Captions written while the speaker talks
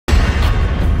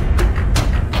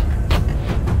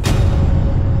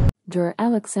Gjor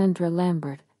Aleksandre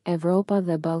Lambert Evropa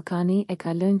dhe Ballkani e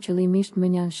ka lënë qëllimisht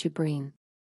mënjanë Shqipërinë.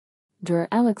 Gjor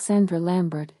Aleksandre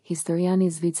Lambert, historiani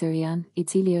zvicerian, I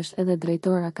cili është edhe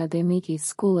drejtor akademik I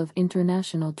School of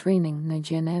International Training në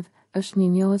Gjenev, është një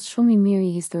njohës shumë I mirë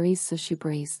I historisë së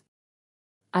Shqipërisë.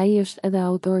 Ai është edhe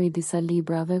autor I disa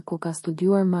librave ku ka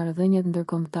studiuar marrëdhëniet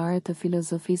ndërkombëtare të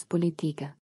filozofisë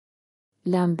politike.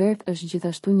 Lambert është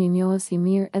gjithashtu një njohës I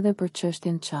mirë edhe për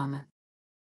çështjen çame.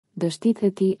 Dështitë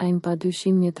e tij ajnë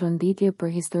padyshim një tronditje për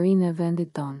historinë e vendit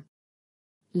tonë.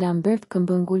 Lambert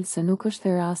këmbëngull se nuk është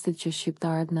e rastit që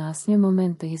shqiptarët në asnjë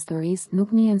moment të historisë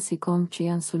nuk njihen si kombë që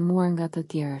janë sulmuar nga të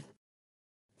tjerët.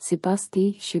 Sipas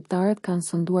tij, shqiptarët kanë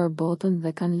sunduar botën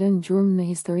dhe kanë lënë gjurmë në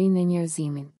historinë e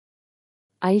njerëzimit.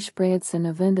 Ai shprehet se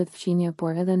në vendet fqinje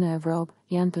por edhe në Evropë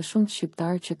janë të shumtë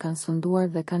shqiptarë që kanë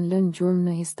sunduar dhe kanë lënë gjurmë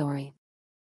në histori.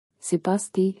 Sipas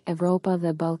tij, Evropa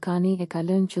dhe Ballkani e ka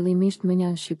lënë qëllimisht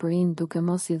mënjanë Shqipërinë duke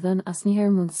mos I dhënë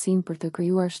asnjëherë mundësinë për të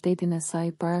krijuar shtetin e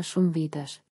saj para shumë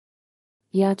vitesh.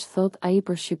 Ja që thot ai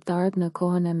për shqiptarët në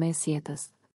kohën e mesjetës.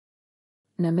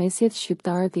 Në mesjet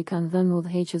shqiptarët I kanë dhënë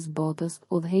udhëheqës botës,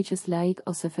 udhëheqës laik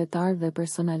ose fetar dhe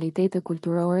personalitete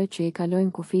kulturore që I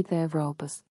kalojnë kufijtë e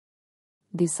Evropës.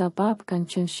 Disa papë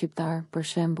kanë qenë shqiptar, për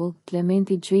shembull,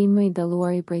 Klementi Xhi më I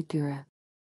dalluari prej tyre.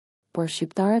 Por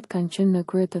shqiptarët kanë qenë në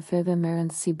krye të feve me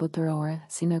rëndësi botërore,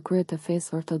 si në krye të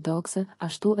fesë ortodokse,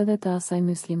 ashtu edhe të asaj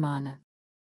muslimane.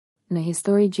 Në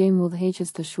histori gjejmë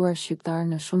udhëheqës të shuar shqiptar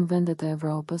në shumë vende të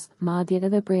Evropës, madje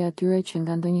edhe prej atyre që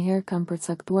nga ndonjëherë kanë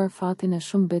përcaktuar fatin e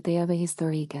shumë betejave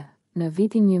historike. Në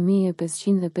vitin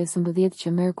 1515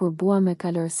 që Merkur bua me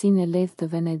kalorësinë e lehtë të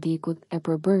Venedikut, e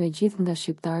përbër e gjithë nga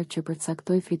shqiptar që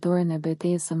përcaktoi fitoren e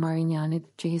betejës së Marinjanit,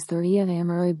 që historia e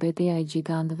emëroi beteja e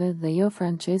gjigantëve dhe jo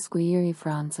Francesku I I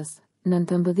Francës.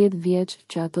 19 vjeç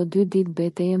që ato 2 ditë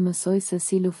beteje mësoi se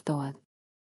si luftohet.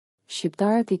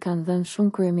 Shqiptarët I kanë dhënë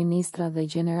shumë kryeministra dhe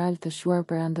gjeneral të shuar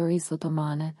perandorisë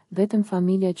otomane, vetëm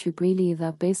familja Qyprili I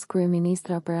dha 5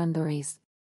 kryeministra perandorisë.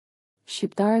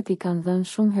 Shqiptarët I kanë dhënë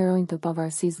shumë heronj të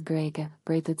pavarësisë greke,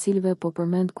 prej të cilëve po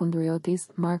përmend Kundriotis,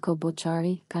 Marko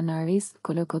Boçari, Kanaris,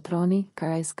 Kolokotroni,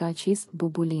 Karaiskaqis,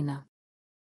 Bubulina,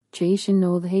 që ishin në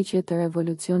udhëheqje të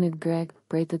revolucionit grek,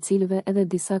 prej të cilëve edhe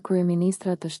disa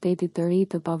kryeministra të shtetit të ri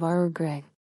të pavarur grek.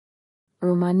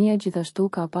 Rumania gjithashtu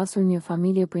ka pasur një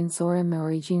familje princore me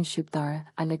origjinë shqiptare,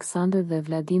 Aleksandër dhe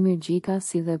Vladimir Gjika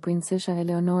si dhe princesha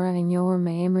Eleonora e njohur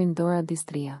me emrin Dora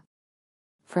Distria.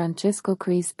 Francesco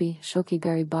Crispi, shok I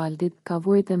Garibaldit,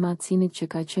 kavurit e Macinit që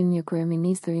ka qenë një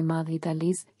kryeministër I madh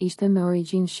Italisë, ishte me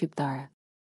origjinë shqiptare.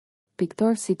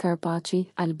 Piktor si Carpacci,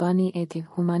 Albani Eti,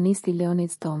 humanisti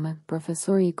Leonid Stome,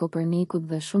 profesori I Kopernikut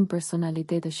dhe shumë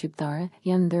personalitete shqiptare,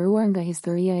 janë nderuar nga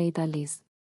historia e Italisë.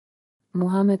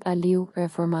 Muhamet Aliu,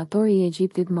 reformatori I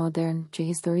Egjiptit modern, që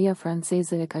historia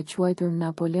franceze e ka quajtur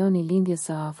Napoleon I lindjes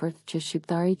së afërt, që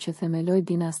shqiptari që themeloi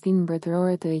dinastinë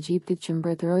mbretërore të Egjiptit që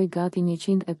mbretëroi gati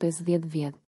 150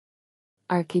 vjet.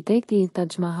 Arkitekti I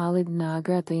Taj Mahalit në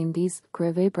Agra të Indisë,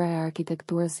 kryevepra e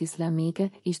arkitekturës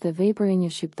islamike, ishte vepër e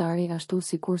një shqiptari ashtu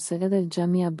sikurse edhe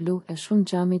Xhamia Blu e shumë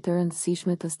xhami të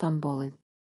rëndësishme të Stambollit.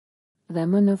 Dhe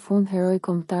më në fund heroj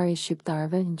kombëtar I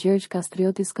shqiptarëve, Gjergj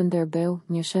Kastrioti Skënderbeu,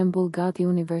 një shembull gati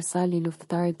universal I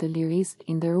luftëtarit të lirisë,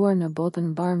 I nderuar në botën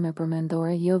mbar me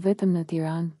përmendore jo vetëm në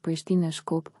Tiranë, Prishtinë e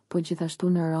Shkup, po gjithashtu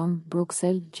në Rom,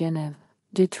 Bruxelles, Gjenev,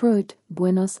 Detroit,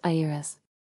 Buenos Aires.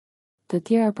 Të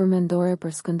tjera përmendore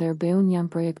për Skënderbeun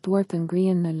janë projektuar të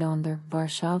ngrihen në Londër,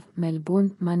 Varshavë,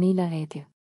 Melbourne, Manila etje.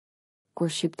 Kur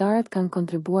shqiptarët kanë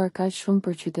kontribuar kaq shumë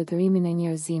për qytetërimin e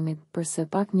njerëzimit, përse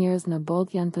pak njerëz në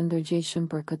botë janë të ndërgjegjshëm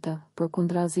për këtë,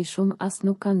 përkundrazi shumë as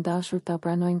nuk kanë dashur ta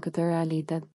pranojnë këtë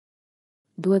realitet.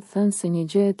 Duhet thënë se një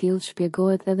gjë e tillë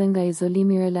shpjegohet edhe nga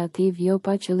izolimi relativ jo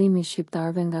pa qëllim I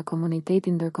shqiptarëve nga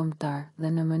komuniteti ndërkombëtar dhe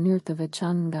në mënyrë të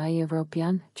veçantë nga ai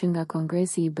evropian, që nga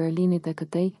Kongresi I Berlinit e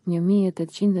këtej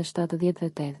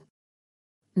 1878.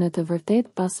 Në të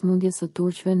vërtetë pas mundjes së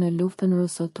turqëve në luftën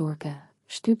ruso-turke,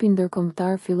 shtypi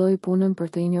ndërkombëtar filloi punën për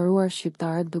të injoruar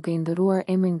shqiptarët duke I ndëruar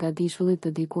emrin gadishullit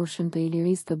të dikurshëm të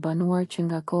Ilirisë të banuar që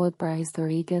nga kohët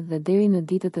parahistorike dhe deri në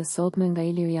ditët e sotme nga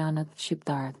ilirianët,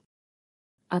 shqiptarët.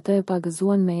 Atë e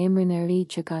pagëzuan me emrin e ri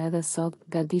që ka edhe sot,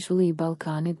 gadishulli I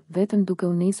Ballkanit, vetëm duke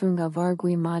u nisur nga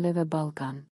vargu I maleve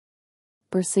Ballkan.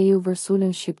 Përse I u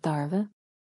vërsulën shqiptarëve?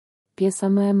 Pjesa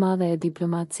më e madhe e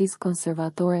diplomacisë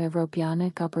konservatore evropiane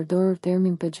ka përdorur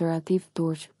termin pejorativ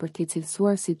turq për t'i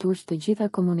cilësuar si turq të gjitha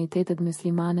komunitetet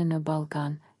muslimane në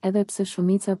Ballkan, edhe pse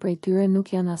shumica prej tyre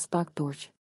nuk janë as pak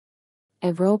turq.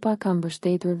 Evropa ka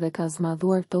mbështetur dhe ka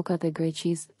zmadhuar tokat e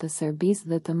Greqisë, të Serbisë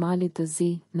dhe të Malit të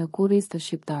Zi në kurriz të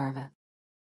shqiptarëve.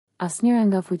 Asnjëra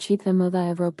nga fuqitë e mëdha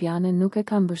evropiane nuk e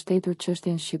ka mbështetur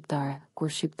çështjen shqiptare, kur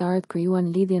shqiptarët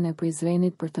krijuan lidhjen e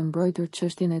Prizrenit për të mbrojtur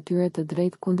çështjen e tyre të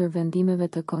drejtë kundër vendimeve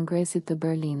të Kongresit të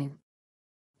Berlinit.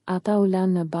 Ata u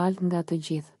lanë në balë nga të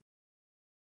gjithë,